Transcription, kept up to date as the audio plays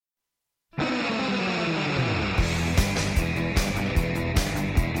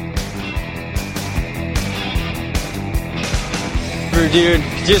dude.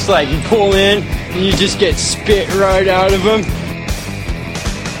 Just like you pull in and you just get spit right out of them.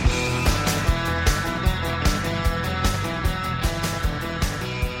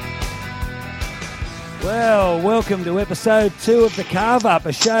 Well, welcome to episode 2 of the Carve Up,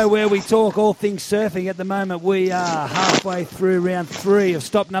 a show where we talk all things surfing. At the moment, we are halfway through round 3 of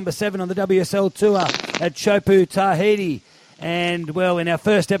stop number 7 on the WSL Tour at Chopu, Tahiti. And, well, in our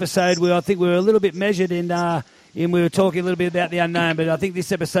first episode, I think we were a little bit measured in we were talking a little bit about the unknown, but I think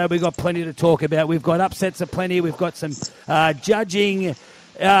this episode we've got plenty to talk about. We've got upsets aplenty. We've got some judging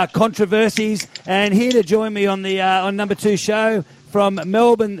controversies. And here to join me on the on number 2 show, from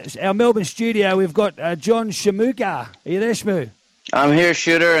Melbourne, our Melbourne studio, we've got John Shamuka. Are you there, Shmoo? I'm here,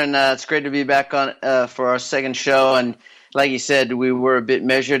 Shooter, and it's great to be back on for our second show. And like you said, we were a bit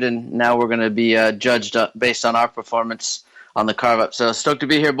measured, and now we're going to be judged based on our performance on the Carve Up. So stoked to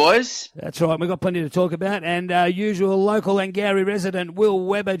be here, boys. That's right. We've got plenty to talk about. And usual local Angari resident, Will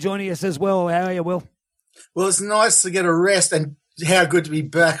Webber, joining us as well. How are you, Will? Well, it's nice to get a rest, and how good to be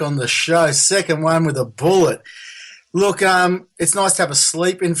back on the show. Second one with a bullet. Look, it's nice to have a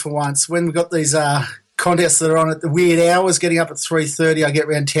sleep in for once. When we've got these contests that are on at the weird hours, getting up at 3:30, I get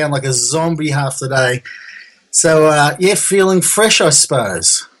around town like a zombie half the day. So, feeling fresh, I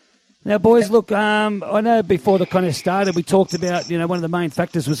suppose. Now, boys, look, I know before the contest started, we talked about, one of the main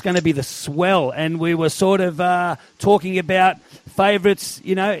factors was going to be the swell, and we were sort of talking about favourites,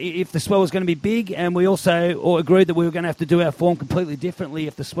 if the swell was going to be big, and we also agreed that we were going to have to do our form completely differently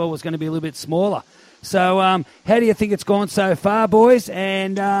if the swell was going to be a little bit smaller. So how do you think it's gone so far, boys?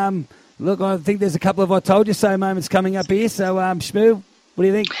 And, look, I think there's a couple of I told you so moments coming up here. So, Shmoo, what do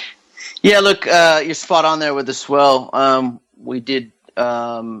you think? Yeah, look, you're spot on there with the swell. We did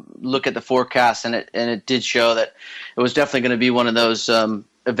look at the forecast, and it did show that it was definitely going to be one of those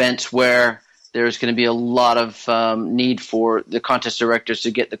events where there's going to be a lot of need for the contest directors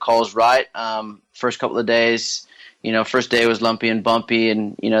to get the calls right. First couple of days, first day was lumpy and bumpy,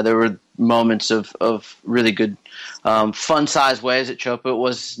 and, there were moments of really good fun-sized waves at Chopu. It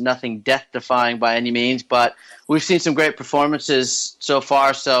was nothing death-defying by any means, but we've seen some great performances so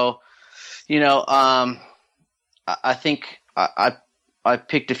far. So, I think I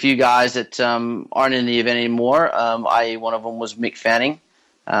picked a few guys that aren't in the event anymore. One of them was Mick Fanning.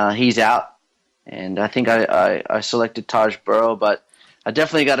 He's out. And I think I selected Taj Burrow, but I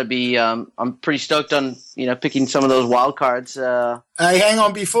definitely got to be I'm pretty stoked on, picking some of those wild cards. Hey, hang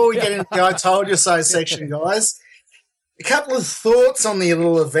on. Before we get into the I told you so section, guys, a couple of thoughts on the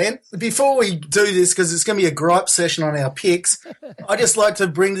little event. Before we do this, because it's going to be a gripe session on our picks, I just like to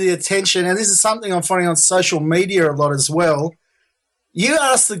bring to the attention, and this is something I'm finding on social media a lot as well. You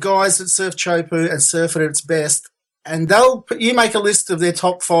ask the guys that surf Chopu and surf it at its best, and you make a list of their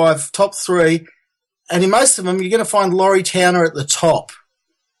top 5, top 3, and in most of them, you're going to find Laurie Towner at the top.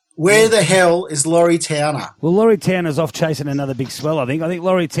 Where the hell is Laurie Towner? Well, Laurie Towner's off chasing another big swell, I think. I think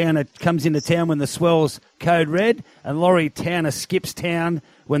Laurie Towner comes into town when the swell's code red, and Laurie Towner skips town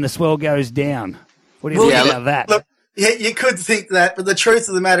when the swell goes down. What do you think about that? Look, yeah, you could think that, but the truth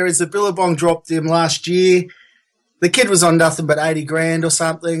of the matter is that Billabong dropped him last year. The kid was on nothing but 80 grand or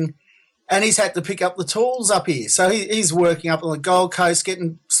something, and he's had to pick up the tools up here. So he's working up on the Gold Coast,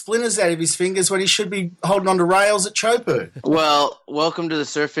 getting splinters out of his fingers when he should be holding on to rails at Chopu. Well, welcome to the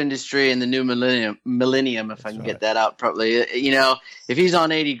surf industry in the new millennium, if I can get that out properly. If he's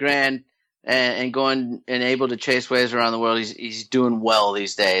on 80 grand and going and able to chase waves around the world, he's doing well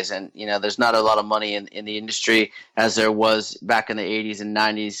these days. And, there's not a lot of money in the industry as there was back in the 80s and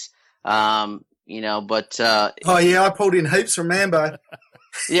 90s. I pulled in heaps from Mambo.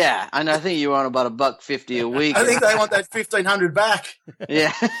 Yeah, and I think you were on about $150 a week. I think they want that $1,500 back.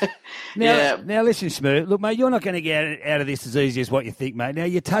 Yeah. Now listen, Shmoo. Look, mate, you're not going to get out of this as easy as what you think, mate. Now,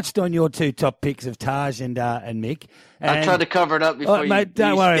 you touched on your 2 top picks of Taj and Mick. I tried to cover it up before mate,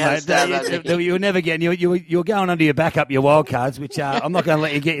 don't worry, mate. You'll never get. You're going under your backup, your wild cards, which I'm not going to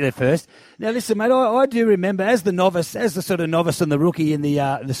let you get you there first. Now, listen, mate. I do remember as the sort of novice and the rookie in the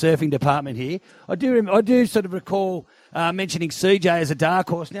surfing department here. I do sort of recall mentioning CJ as a dark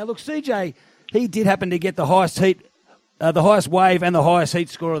horse. Now, look, CJ, he did happen to get the highest heat, the highest wave, and the highest heat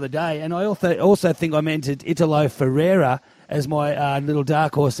score of the day. And I also think I mentioned Italo Ferreira as my little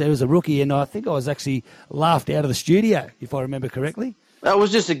dark horse there as a rookie, and I think I was actually laughed out of the studio, if I remember correctly. That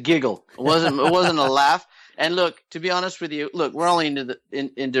was just a giggle. It wasn't a laugh. And look, to be honest with you, we're only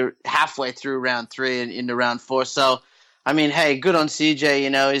into halfway through round 3 and into round 4. So, I mean, hey, good on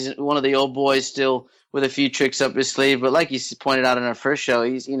CJ. He's one of the old boys still with a few tricks up his sleeve. But like you pointed out in our first show,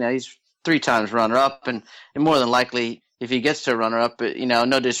 he's 3 times runner-up, and more than likely, if he gets to a runner-up,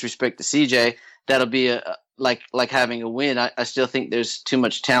 no disrespect to CJ, that'll be like having a win. I still think there's too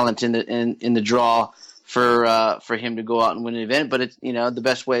much talent in the draw for him to go out and win an event. But it's, the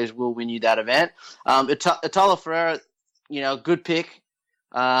best way is we'll win you that event. Italo Ferreira, good pick.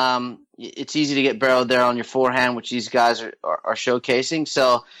 It's easy to get barreled there on your forehand, which these guys are showcasing.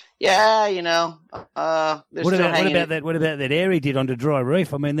 So yeah, what about that air he did on the dry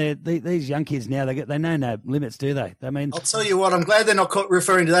reef? I mean, these young kids now, they know no limits, do they? I mean, I'll tell you what, I'm glad they're not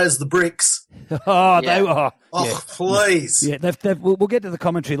referring to that as the bricks. They were. Please. Yeah, we'll get to the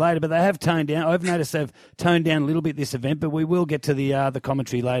commentary later, but they have toned down. I've noticed they've toned down a little bit this event, but we will get to the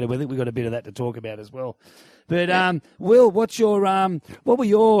commentary later. I think we've got a bit of that to talk about as well. But Will, what were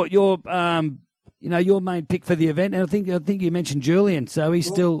your main pick for the event? And I think you mentioned Julian, so he's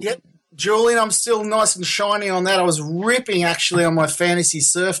still. Yep, Julian, I'm still nice and shiny on that. I was ripping actually on my fantasy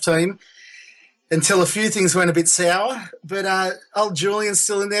surf team until a few things went a bit sour. But old Julian's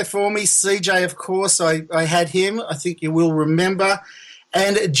still in there for me. CJ, of course, I had him. I think you will remember.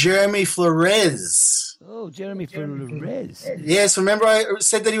 And Jeremy Flores. Oh, Jeremy Flores. Yes, remember I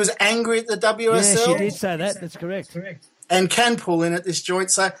said that he was angry at the WSL? Yes, you did say that. That's correct. And can pull in at this joint.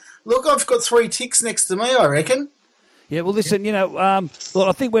 So, look, I've got 3 ticks next to me, I reckon. Yeah, well, listen,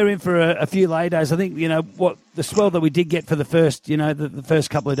 I think we're in for a few lay days. I think, what the swell that we did get for the first, the first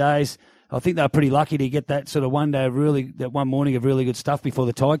couple of days, I think they were pretty lucky to get that sort of one morning of really good stuff before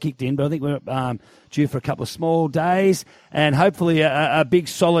the tide kicked in. But I think we're due for a couple of small days and hopefully a big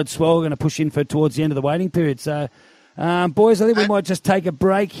solid swell going to push in for towards the end of the waiting period. So, boys, I think we might just take a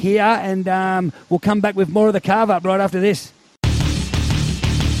break here and we'll come back with more of the Carve Up right after this.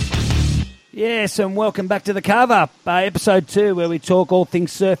 Yes, and welcome back to the Carve Up, episode 2, where we talk all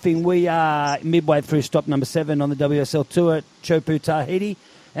things surfing. We are midway through stop number 7 on the WSL Tour at Chopu, Tahiti.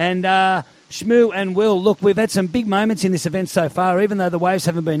 And Shmoo and Will, look, we've had some big moments in this event so far. Even though the waves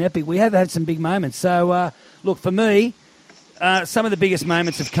haven't been epic, we have had some big moments. So, look, for me, some of the biggest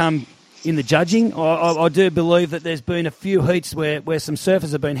moments have come in the judging. I do believe that there's been a few heats where some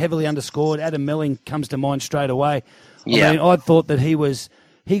surfers have been heavily underscored. Adam Melling comes to mind straight away. Yeah. I mean, I thought that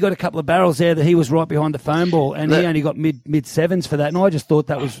he got a couple of barrels there that he was right behind the foam ball, and he only got mid sevens for that. And I just thought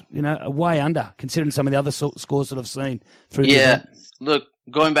that was, way under, considering some of the other scores that I've seen through the event. Look,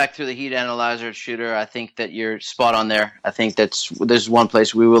 going back through the heat analyzer at Shooter, I think that you're spot on there. I think there's one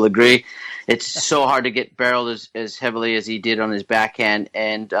place we will agree. It's so hard to get barreled as heavily as he did on his backhand.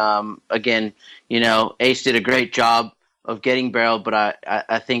 And, again, Ace did a great job of getting barreled, but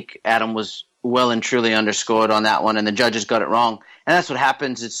I think Adam was well and truly underscored on that one, and the judges got it wrong. And that's what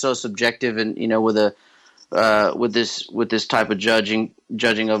happens. It's so subjective, and with this type of judging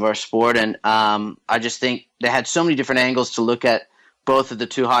of our sport. And I just think they had so many different angles to look at both of the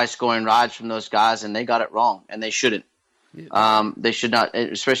 2 high scoring rides from those guys, and they got it wrong, and they shouldn't. Yeah. They should not,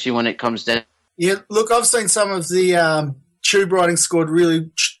 especially when it comes to. Yeah, look, I've seen some of the tube riding scored really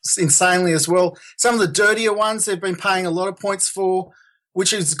insanely as well. Some of the dirtier ones they've been paying a lot of points for,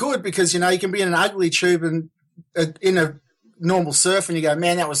 which is good because, you can be in an ugly tube and in a normal surf and you go,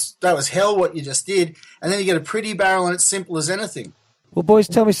 man, that was hell what you just did. And then you get a pretty barrel and it's simple as anything. Well, boys,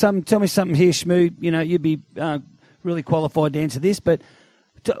 tell me something here, Shmoo. You'd be really qualified to answer this, but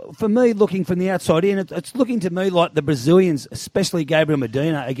for me, looking from the outside in, it's looking to me like the Brazilians, especially Gabriel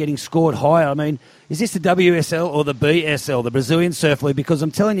Medina, are getting scored higher. I mean, is this the WSL or the BSL, the Brazilian Surf League? Because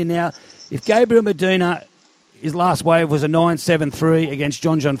I'm telling you now, if Gabriel Medina, his last wave was a 9.73 against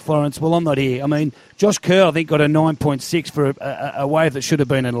John Florence, well, I'm not here. I mean, Josh Kerr, I think, got a 9.6 for a wave that should have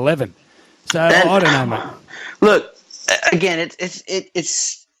been an 11. So, I don't know, mate. Look, again,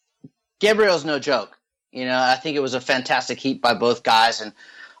 it's Gabriel's no joke. I think it was a fantastic heat by both guys,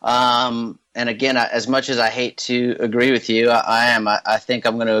 and again, as much as I hate to agree with you, I think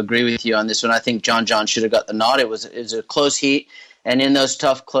I'm going to agree with you on this one. I think John should have got the nod. It was a close heat, and in those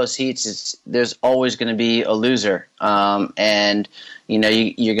tough close heats, there's always going to be a loser, and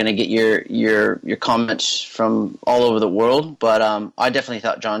you're going to get your comments from all over the world. But I definitely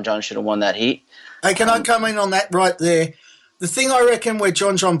thought John should have won that heat. Hey, can I come in on that right there? The thing I reckon where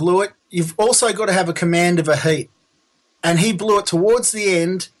John blew it, you've also got to have a command of a heat. And he blew it towards the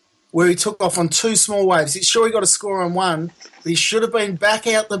end where he took off on 2 small waves. Sure, he got a score on one, but he should have been back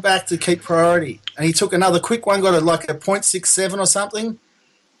out the back to keep priority. And he took another quick one, got a 0.67 or something.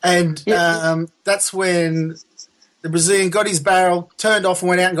 And that's when the Brazilian got his barrel, turned off and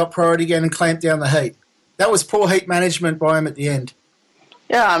went out and got priority again and clamped down the heat. That was poor heat management by him at the end.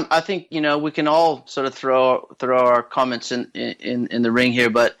 Yeah, I think we can all sort of throw our comments in the ring here,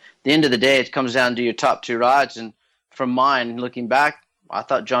 but at the end of the day, it comes down to your top 2 rides. And from mine, looking back, I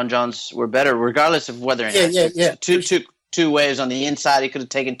thought John's were better, regardless of whether or not 2 waves on the inside. He could have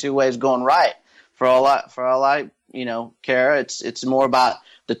taken 2 waves going right for all I care. It's more about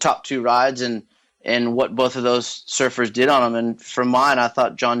the top two rides and what both of those surfers did on them. And for mine, I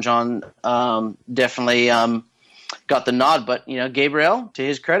thought John definitely got the nod. But Gabriel, to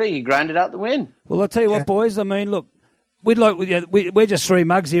his credit, he grinded out the win. Well, I'll tell you what, boys. I mean, look. We're just three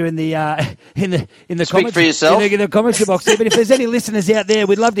mugs here in the Speak for yourself. In the commentary box here. But if there's any listeners out there,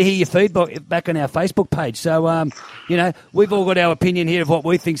 we'd love to hear your feedback back on our Facebook page. So we've all got our opinion here of what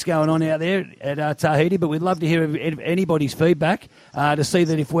we think's going on out there at Tahiti, but we'd love to hear anybody's feedback to see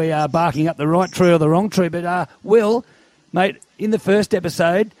that if we are barking up the right tree or the wrong tree. But Will, mate, in the first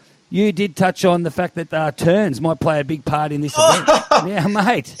episode, you did touch on the fact that turns might play a big part in this event. Yeah,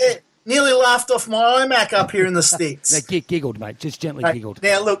 mate. Nearly laughed off my iMac up here in the sticks. Giggled, mate. Just gently giggled.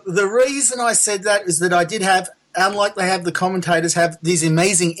 Now, look, the reason I said that is that I did have, unlike they have the commentators have these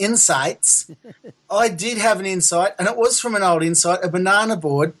amazing insights, I did have an insight, and it was from an old insight, a banana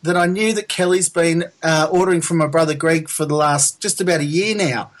board that I knew that Kelly's been ordering from my brother Greg for the last just about a year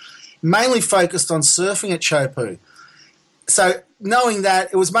now, mainly focused on surfing at Chopu. So knowing that,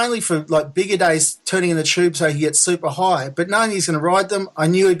 it was mainly for like bigger days, turning in the tube so he gets super high. But knowing he's going to ride them, I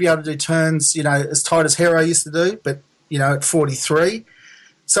knew he'd be able to do turns, as tight as Hero used to do, but, at 43.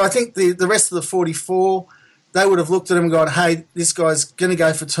 So I think the rest of the 44, they would have looked at him and gone, hey, this guy's going to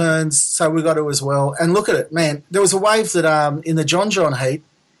go for turns, so we've got to as well. And look at it, man. There was a wave that in the John heat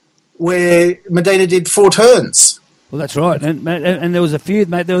where Medina did 4 turns. Well, that's right. And there was a few,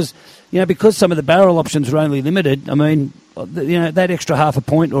 mate. There was, because some of the barrel options were only limited, I mean, that extra half a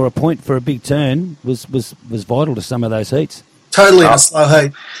point or a point for a big turn was vital to some of those heats. Totally a slow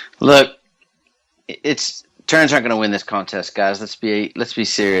heat. Look, turns aren't going to win this contest, guys. Let's be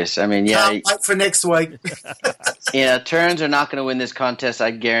serious. I mean, can't wait for next week. Turns are not going to win this contest.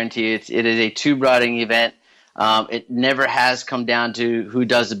 I guarantee you. It is a tube riding event. It never has come down to who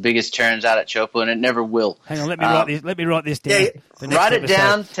does the biggest turns out at Chopu, and it never will. Hang on, let me write this down. Write it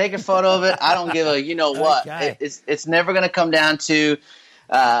down, take a photo of it. I don't give a what. Okay. It's never going to come down to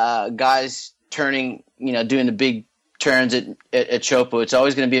guys turning, doing the big turns at Chopu. It's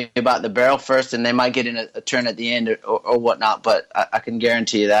always going to be about the barrel first, and they might get in a turn at the end or whatnot. But I can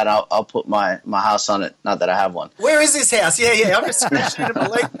guarantee you that I'll put my house on it. Not that I have one. Where is this house? Yeah. I'm just scratching to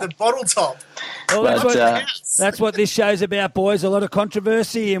believe the bottle top. Well, that's what this show's about, boys. A lot of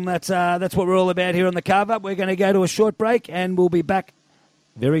controversy, and that's what we're all about here on the Carve Up. We're going to go to a short break, and we'll be back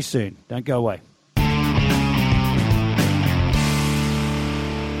very soon. Don't go away.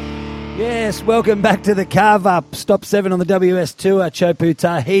 Yes, welcome back to the Carve Up. Stop 7 on the WS Tour, Chopu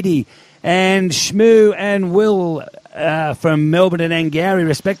Tahiti. And Shmoo and Will from Melbourne and Angari,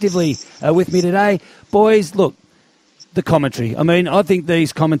 respectively, are with me today. Boys, look, the commentary. I mean, I think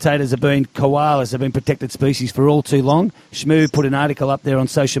these commentators koalas have been protected species for all too long. Shmoo put an article up there on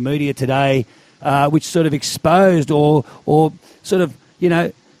social media today which sort of exposed or sort of,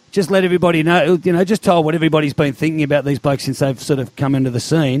 just let everybody know, just told what everybody's been thinking about these blokes since they've sort of come into the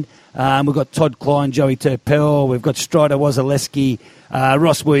scene. We've got Todd Klein, Joey Turpel, we've got Strider Wazaleski,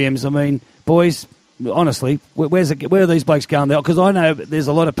 Ross Williams. I mean, boys, honestly, where are these blokes going? Because I know there's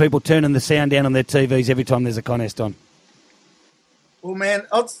a lot of people turning the sound down on their TVs every time there's a contest on. Well, man,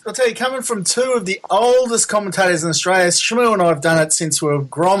 I'll tell you, coming from two of the oldest commentators in Australia, Shmoo and I have done it since we were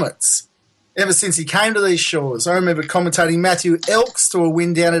grommets. Ever since he came to these shores. I remember commentating Matthew Elks to a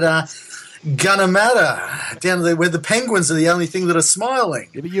win down at Gunnamatta, down where the penguins are the only thing that are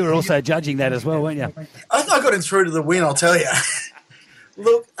smiling. Yeah, but you were also judging that as well, weren't you? I got him through to the win, I'll tell you.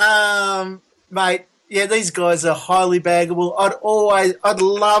 Look, mate, yeah, these guys are highly baggable. I'd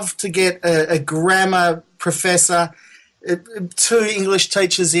love to get a grammar professor, 2 English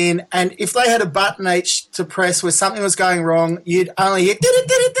teachers in, and if they had a button each to press where something was going wrong, you'd only hear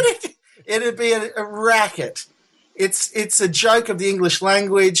it'd be a racket. It's a joke of the English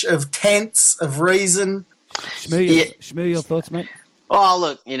language, of tense, of reason. Shmoo, your thoughts, mate? Oh,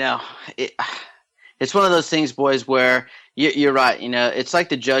 look, it's one of those things, boys, where you're right. It's like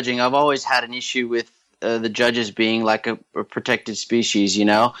the judging. I've always had an issue with the judges being like a protected species,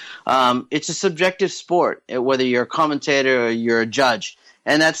 It's a subjective sport, whether you're a commentator or you're a judge.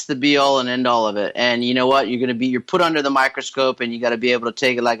 And that's the be-all and end-all of it. And you know what? You're put under the microscope, and you got to be able to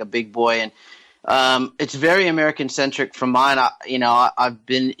take it like a big boy. And it's very American-centric from mine. I've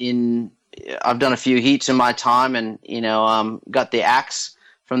done a few heats in my time, and got the axe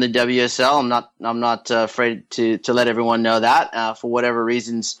from the WSL. I'm not afraid to let everyone know that for whatever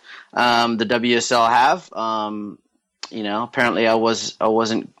reasons the WSL have. Apparently I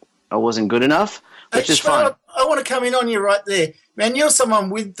wasn't good enough, which is fine. I want to come in on you right there. Man, you're someone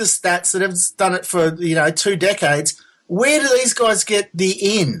with the stats that have done it for, 2 decades. Where do these guys get the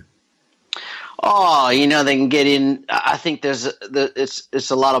in? Oh, they can get in. I think it's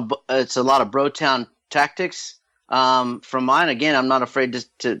a lot of Brotown tactics. From mine, again, I'm not afraid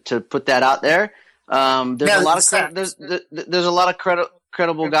to put that out there. There's a lot of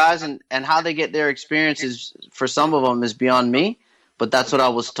credible guys, and how they get their experiences for some of them is beyond me. But that's what I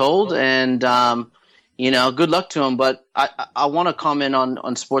was told, and good luck to them. But I want to comment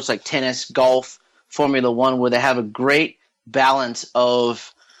on sports like tennis, golf, Formula One, where they have a great balance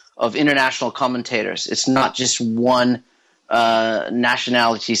of international commentators. It's not just one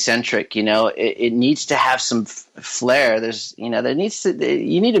nationality centric. It needs to have some flair. You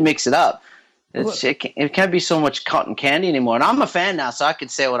need to mix it up. It can't be so much cotton candy anymore. And I'm a fan now, so I can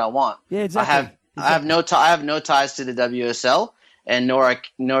say what I want. Yeah, exactly. I have no ties to the WSL, and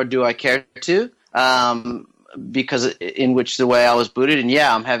nor do I care to. Because in which the way I was booted, and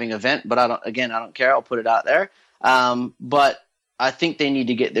I'm having an event, but I don't care. I'll put it out there. But I think they need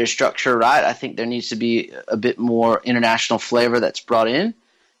to get their structure right. I think there needs to be a bit more international flavor that's brought in,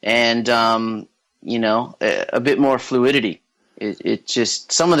 and a bit more fluidity. It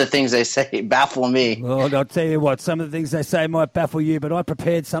just, some of the things they say baffle me. Well, I'll tell you what, some of the things they say might baffle you, but I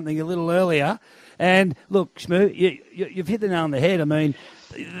prepared something a little earlier. And look, Shmoo, you've hit the nail on the head. I mean,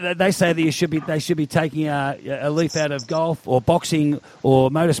 they say that they should be taking a leaf out of golf or boxing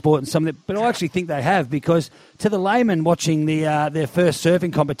or motorsport and something, but I actually think they have, because to the layman watching their first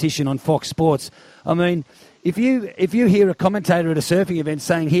surfing competition on Fox Sports, I mean, if you hear a commentator at a surfing event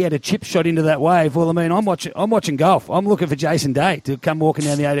saying he had a chip shot into that wave, well, I mean, I'm watching golf. I'm looking for Jason Day to come walking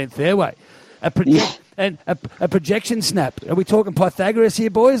down the 18th fairway. And a projection snap. Are we talking Pythagoras here,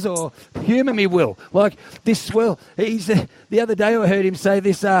 boys, or humour me, Will? Like this swell. The other day I heard him say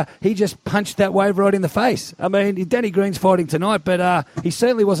this. He just punched that wave right in the face. I mean, Danny Green's fighting tonight, but he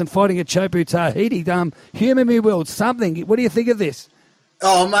certainly wasn't fighting at Chopu Tahiti. Humour me, Will. Something. What do you think of this?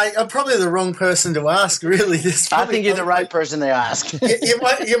 Oh, mate, I'm probably the wrong person to ask, really. I think you're the right person to ask. you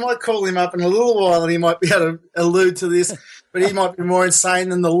might call him up in a little while and he might be able to allude to this, but he might be more insane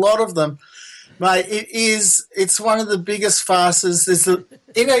than the lot of them. Mate, it's one of the biggest farces.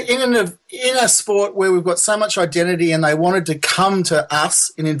 In a sport where we've got so much identity and they wanted to come to us,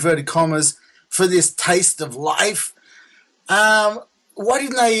 in inverted commas, for this taste of life, why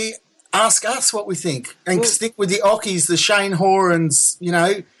didn't they ask us what we think and stick with the Ockies, the Shane Horans,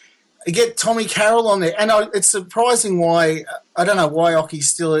 get Tommy Carroll on there. And it's surprising why, I don't know why Ockie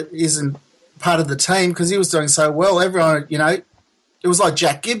still isn't part of the team, because he was doing so well. Everyone, it was like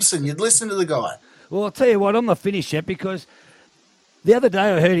Jack Gibson. You'd listen to the guy. Well, I'll tell you what, I'm not finished yet, because the other day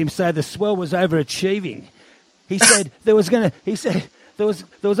I heard him say the swell was overachieving. He said there was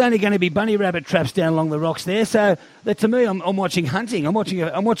only going to be bunny rabbit traps down along the rocks there. So to me, I'm watching hunting. I'm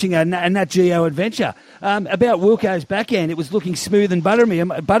watching a Nat Geo adventure. About Wilco's backhand, it was looking smooth and buttery.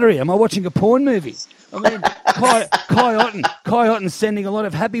 Am I watching a porn movie? I mean, Kai Otten sending a lot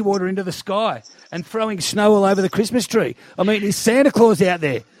of happy water into the sky and throwing snow all over the Christmas tree. I mean, is Santa Claus out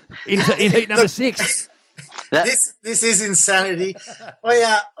there in heat number 6? This is insanity.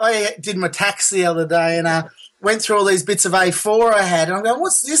 I did my tax the other day and went through all these bits of A4 I had, and I'm going,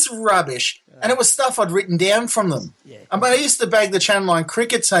 what's this rubbish? And it was stuff I'd written down from them. Yeah. I mean, I used to bag the Channel 9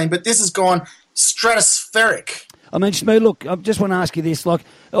 cricket team, but this has gone stratospheric. I mean, Shmoo, look, I just want to ask you this. Like,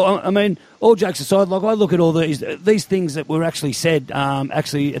 I mean, all jokes aside, like, I look at all these things that were actually said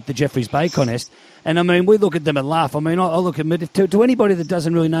actually at the Jeffreys Bay contest, and, I mean, we look at them and laugh. I mean, I look at them, to anybody that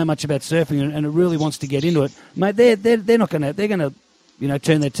doesn't really know much about surfing and really wants to get into it, mate, they're not going to, they're going to,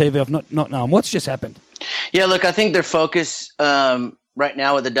 turn their TV off, not knowing what's just happened. Yeah, look, I think their focus right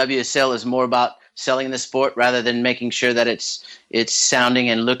now with the WSL is more about selling the sport rather than making sure that it's sounding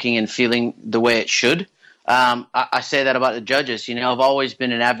and looking and feeling the way it should. I say that about the judges. I've always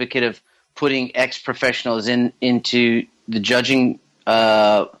been an advocate of putting ex-professionals into the judging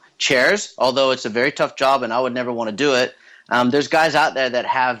chairs, although it's a very tough job and I would never want to do it. There's guys out there that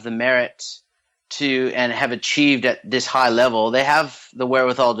have the merit to and have achieved at this high level. They have the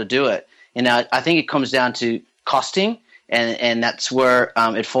wherewithal to do it. I think it comes down to costing, and that's where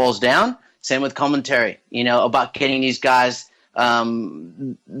it falls down. Same with commentary, about getting these guys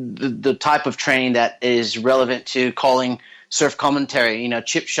the type of training that is relevant to calling surf commentary,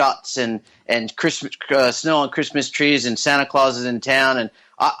 chip shots and Christmas snow on Christmas trees and Santa Claus is in town. And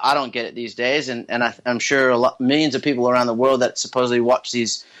I don't get it these days. And I'm sure millions of people around the world that supposedly watch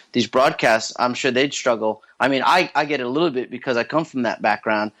these broadcasts, I'm sure they'd struggle. I mean, I get it a little bit because I come from that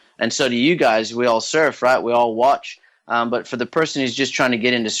background. And so do you guys. We all surf, right? We all watch. But for the person who's just trying to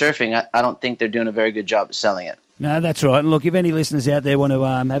get into surfing, I don't think they're doing a very good job of selling it. No, that's right. And look, if any listeners out there want to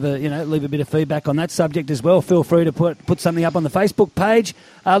have a, leave a bit of feedback on that subject as well, feel free to put something up on the Facebook page.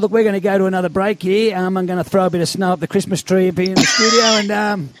 Look, we're going to go to another break here. I'm going to throw a bit of snow up the Christmas tree up here in the studio,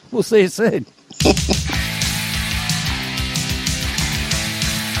 and we'll see you soon.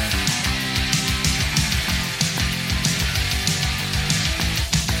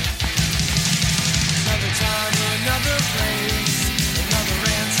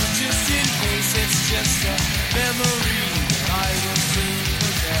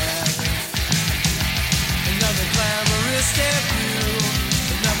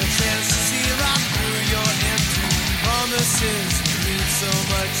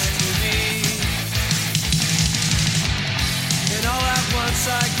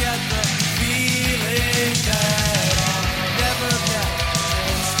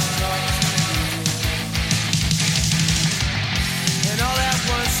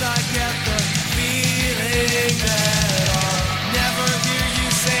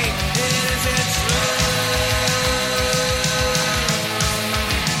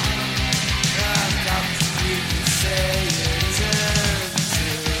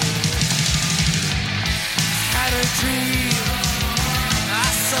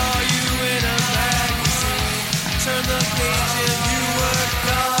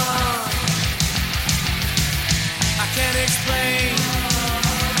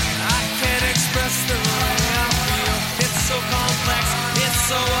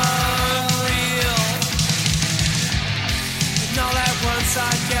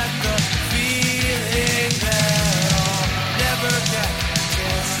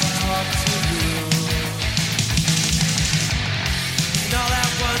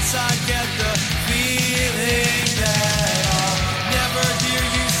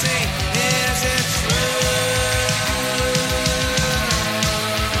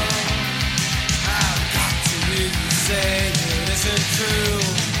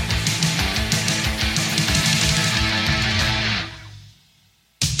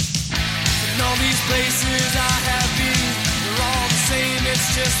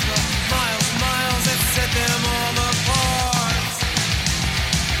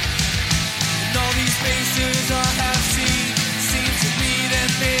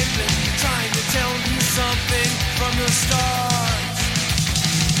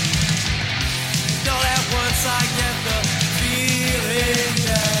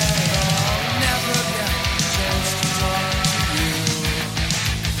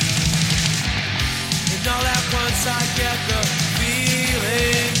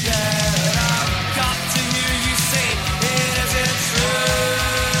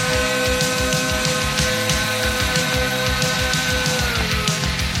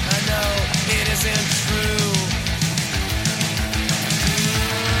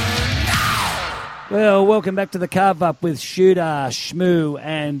 Well, welcome back to the Carve Up with Shooter, Shmoo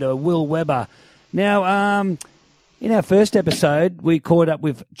and Will Weber. Now, in our first episode, we caught up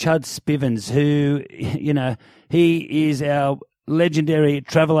with Chud Spivens, who, he is our legendary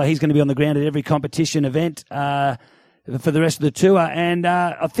traveller. He's going to be on the ground at every competition event for the rest of the tour. And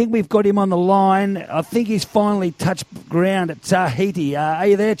I think we've got him on the line. I think he's finally touched ground at Tahiti. Are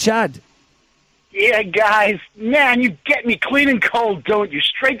you there, Chud? Yeah, guys. Man, you get me clean and cold, don't you?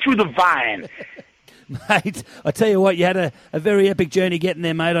 Straight through the vine. Mate, I tell you what, you had a very epic journey getting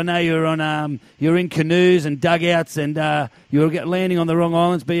there, mate. I know you were on, you're in canoes and dugouts, and you were landing on the wrong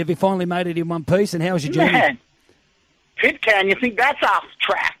islands. But have you finally made it in one piece? And how was your journey? Man, Pitcairn, you think that's off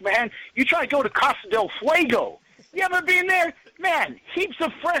track, man? You try to go to Costa del Fuego. You ever been there? Man, heaps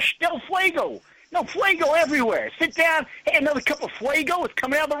of fresh Del Fuego. No, Fuego everywhere. Sit down. Hey, another cup of Fuego. It's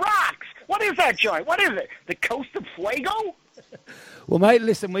coming out of the rocks. What is that joint? What is it? The coast of Fuego? Well, mate,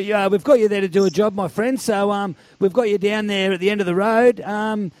 listen, we've got you there to do a job, my friend. So we've got you down there at the end of the road.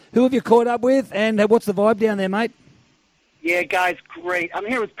 Who have you caught up with, and what's the vibe down there, mate? Yeah, guys, great. I'm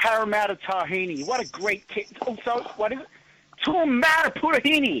here with Parramatta Tahiti. What a great kid. Oh, so what is it? Parramatta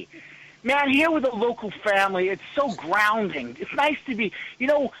Tahiti. Man, here with a local family, it's so grounding. It's nice to be,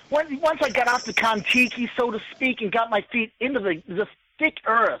 once I got off the Kontiki, so to speak, and got my feet into the thick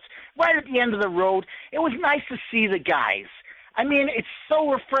earth, right at the end of the road, it was nice to see the guys. I mean, it's so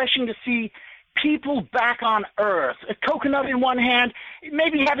refreshing to see people back on Earth. A coconut in one hand,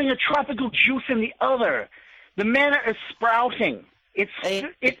 maybe having a tropical juice in the other. The men are sprouting. It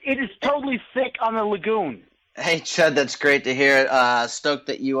is totally thick on the lagoon. Hey, Chud, that's great to hear. Stoked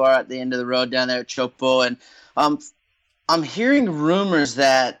that you are at the end of the road down there at Chopo. And I'm hearing rumors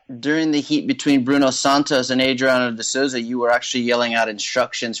that during the heat between Bruno Santos and Adriano de Souza, you were actually yelling out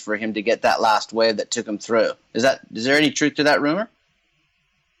instructions for him to get that last wave that took him through. Is there any truth to that rumor?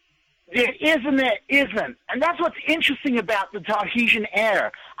 There is and there isn't. And that's what's interesting about the Tahitian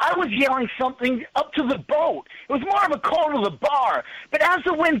air. I was yelling something up to the boat. It was more of a call to the bar. But as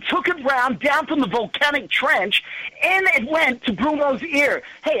the wind took it round down from the volcanic trench, in it went to Bruno's ear.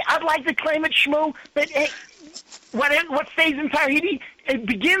 Hey, I'd like to claim it, Shmoo, but hey, what stays in Tahiti, it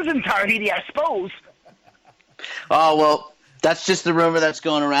begins in Tahiti, I suppose. Oh, well, that's just the rumor that's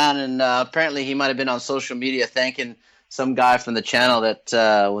going around, and apparently he might have been on social media thanking some guy from the channel that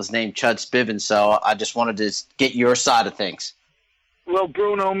was named Chud Spivin, so I just wanted to get your side of things. Well,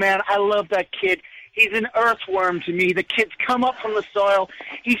 Bruno, man, I love that kid. He's an earthworm to me. The kid's come up from the soil.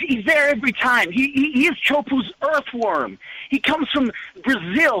 He's there every time. He is Chopu's earthworm. He comes from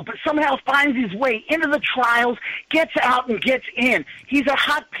Brazil, but somehow finds his way into the trials, gets out and gets in. He's a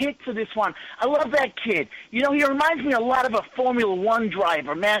hot pick for this one. I love that kid. You know, he reminds me a lot of a Formula One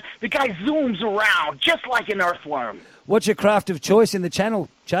driver, man. The guy zooms around just like an earthworm. What's your craft of choice in the channel,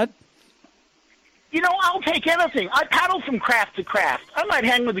 Chud? You know, I'll take anything. I paddle from craft to craft. I might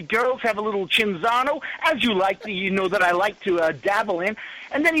hang with the girls, have a little chinzano, as you like. You know that I like to dabble in.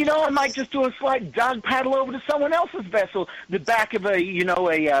 And then, you know, I might just do a slight dog paddle over to someone else's vessel, the back of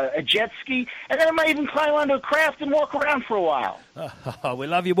a jet ski. And then I might even climb onto a craft and walk around for a while. Oh, we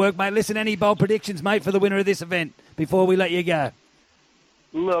love your work, mate. Listen, any bold predictions, mate, for the winner of this event before we let you go?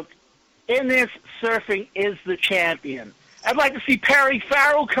 Look, in this, surfing is the champion. I'd like to see Perry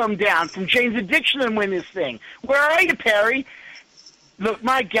Farrell come down from Jane's Addiction and win this thing. Where are you, Perry? Look,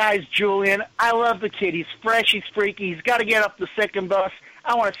 my guy's Julian. I love the kid. He's fresh. He's freaky. He's got to get up the second bus.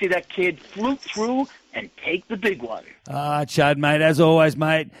 I want to see that kid flute through and take the big one. Chud, mate, as always,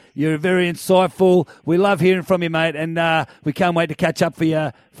 mate, you're very insightful. We love hearing from you, mate, and we can't wait to catch up for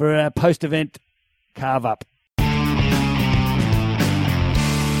you for our post-event Carve Up.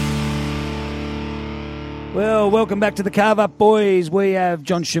 Well, welcome back to the Carve Up, boys. We have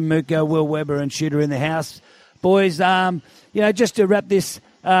John Shamuka, Will Webber and Shooter in the house. Boys, just to wrap this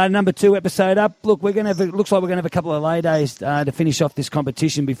number 2 episode up, look, looks like we're going to have a couple of lay days to finish off this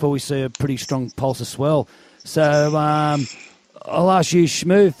competition before we see a pretty strong pulse of swell. So I'll ask you,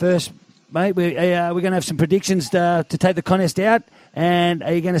 Shmoo, first, mate. We're going to have some predictions to take the contest out, and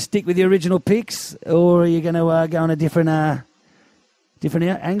are you going to stick with the original picks, or are you going to go on a different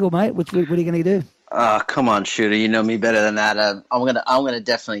angle, mate? What are you going to do? Come on, Shooter. You know me better than that. I'm gonna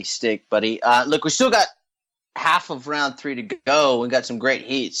definitely stick, buddy. Look, we still got half of round 3 to go. We got some great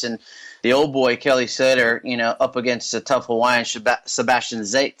heats, and the old boy Kelly Slater, up against a tough Hawaiian Sebastian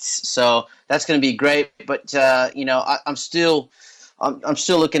Zaitz. So that's gonna be great. But I'm still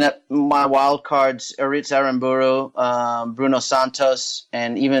looking at my wild cards: Aritz Aramburu, Bruno Santos,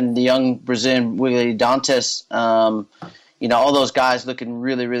 and even the young Brazilian Willie Dantes. All those guys looking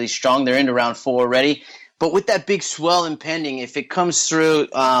really, really strong. They're into round 4 already. But with that big swell impending, if it comes through,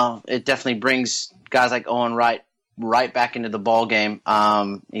 it definitely brings guys like Owen Wright right back into the ball game.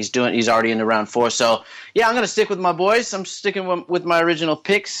 He's already into round 4. So, yeah, I'm going to stick with my boys. I'm sticking with my original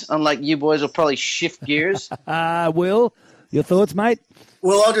picks, unlike you boys will probably shift gears. Will, your thoughts, mate?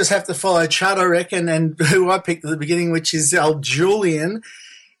 Well, I'll just have to follow Chud, I reckon, and who I picked at the beginning, which is old Julian.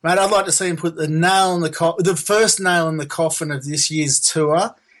 Mate, I'd like to see him put the first nail in the coffin of this year's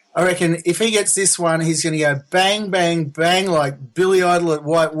tour. I reckon if he gets this one, he's going to go bang, bang, bang like Billy Idol at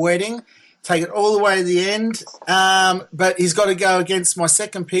White Wedding, take it all the way to the end. But he's got to go against my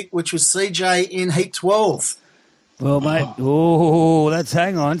second pick, which was CJ in Heat 12. Well, mate,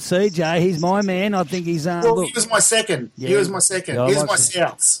 hang on. CJ, he's my man. I think he's... he was my second. Yeah. He was my second. Yeah, he was my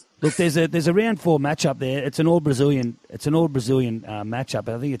Souths. Look, there's a round 4 matchup there. It's an all Brazilian matchup.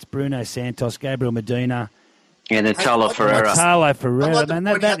 I think it's Bruno Santos, Gabriel Medina, and Italo Ferreira. Man,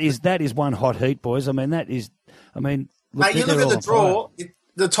 that is one hot heat, boys. I mean, look, mate, you look at the draw.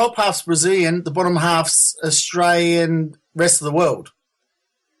 The top half's Brazilian, the bottom half's Australian, rest of the world.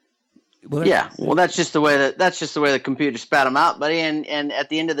 Well, that's just the way the computer spat them out, buddy. And at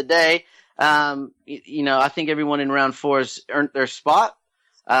the end of the day, I think everyone in round 4 has earned their spot.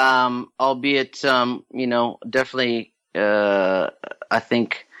 Albeit, definitely, I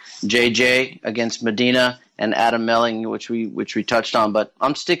think JJ against Medina and Adam Melling, which we touched on, but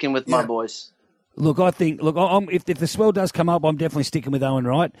I'm sticking with my boys. Look, if the swell does come up, I'm definitely sticking with Owen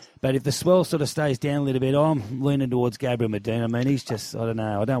Wright. But if the swell sort of stays down a little bit, I'm leaning towards Gabriel Medina. I mean, he's just, I don't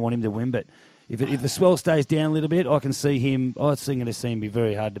know, I don't want him to win, but if the swell stays down a little bit, I can see him, I'm going to see him be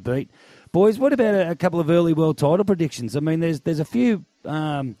very hard to beat. Boys, what about a couple of early world title predictions? I mean, there's a few,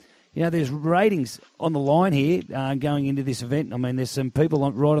 there's ratings on the line here going into this event. I mean, there's some people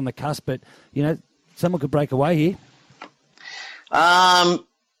right on the cusp, but, someone could break away here. I've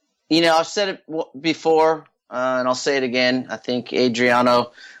said it before. and I'll say it again. I think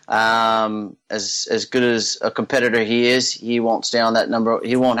Adriano, as good as a competitor he is, he won't stay on that number.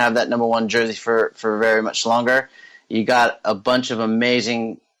 He won't have that number one jersey for very much longer. You got a bunch of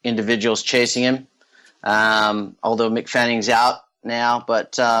amazing individuals chasing him. Although Mick Fanning's out now,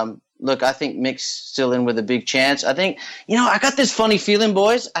 but look, I think Mick's still in with a big chance. I think, I got this funny feeling,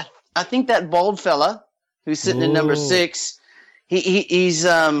 boys. I think that bald fella who's sitting in number 6, he's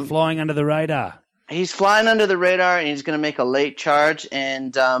flying under the radar. He's flying under the radar, and he's going to make a late charge.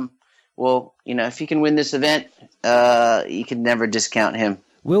 And if he can win this event, you can never discount him.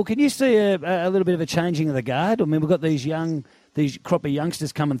 Will, can you see a little bit of a changing of the guard? I mean, we've got these crop of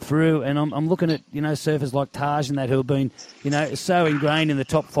youngsters coming through, and I'm looking at, surfers like Taj and that who have been, so ingrained in the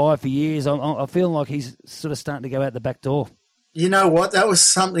top 5 for years. I feel like he's sort of starting to go out the back door. You know what? That was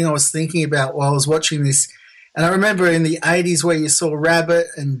something I was thinking about while I was watching this. And I remember in the 80s where you saw Rabbit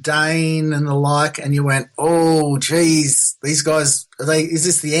and Dane and the like, and you went, oh, geez, these guys, is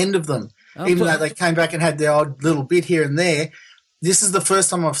this the end of them? Even though they came back and had their odd little bit here and there. This is the first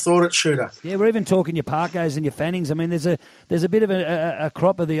time I've thought it, Shooter. Yeah, we're even talking your Parkos and your Fannings. I mean, there's a bit of a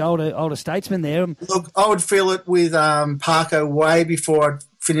crop of the older statesmen there. Look, I would feel it with Parko way before I'd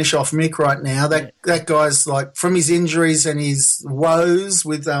finish off Mick right now. That guy's like, from his injuries and his woes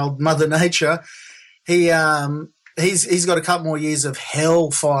with Mother Nature, he's got a couple more years of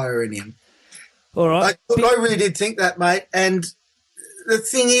hellfire in him. All right. I really did think that, mate. And the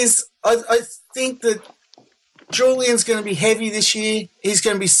thing is, I think that Julian's going to be heavy this year. He's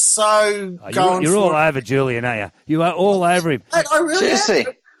going to be so going. You're all over Julian, aren't you? You are all over him. I really am.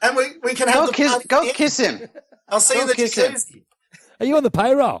 And we can have go kiss him. I'll see you the Tuesday. Are you on the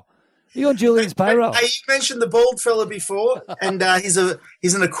payroll? Are you on Julian's payroll? You mentioned the bald fella before, and he's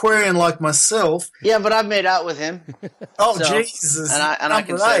an Aquarian like myself. Yeah, but I've made out with him. Oh, Jesus. And I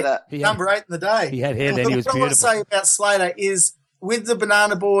can say that. Number 8 in the day. He had hair then. He was beautiful. What I want to say about Slater is, with the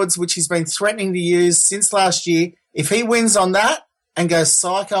banana boards, which he's been threatening to use since last year, if he wins on that and goes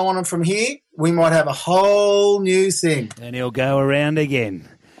psycho on him from here, we might have a whole new thing. And he'll go around again.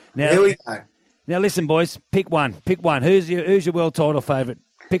 Now, there we go. Now, listen, boys, pick one. Pick one. Who's your world title favourite?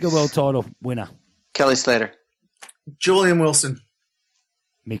 Pick a world title winner. Kelly Slater. Julian Wilson.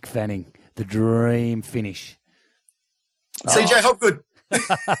 Mick Fanning. The dream finish. CJ Hopgood.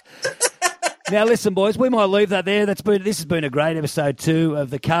 Now, listen, boys, we might leave that there. This has been a great episode 2 of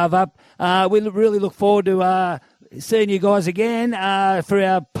the Carve Up. We really look forward to seeing you guys again for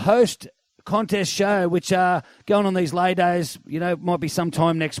our post-contest show, which going on these lay days, might be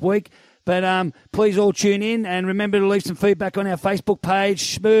sometime next week. But please all tune in and remember to leave some feedback on our Facebook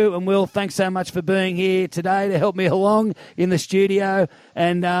page. Shmoo and Will, thanks so much for being here today to help me along in the studio.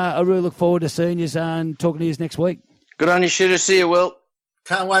 And I really look forward to seeing you and talking to you next week. Good on you, Shooter. See you, Will.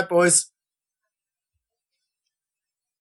 Can't wait, boys.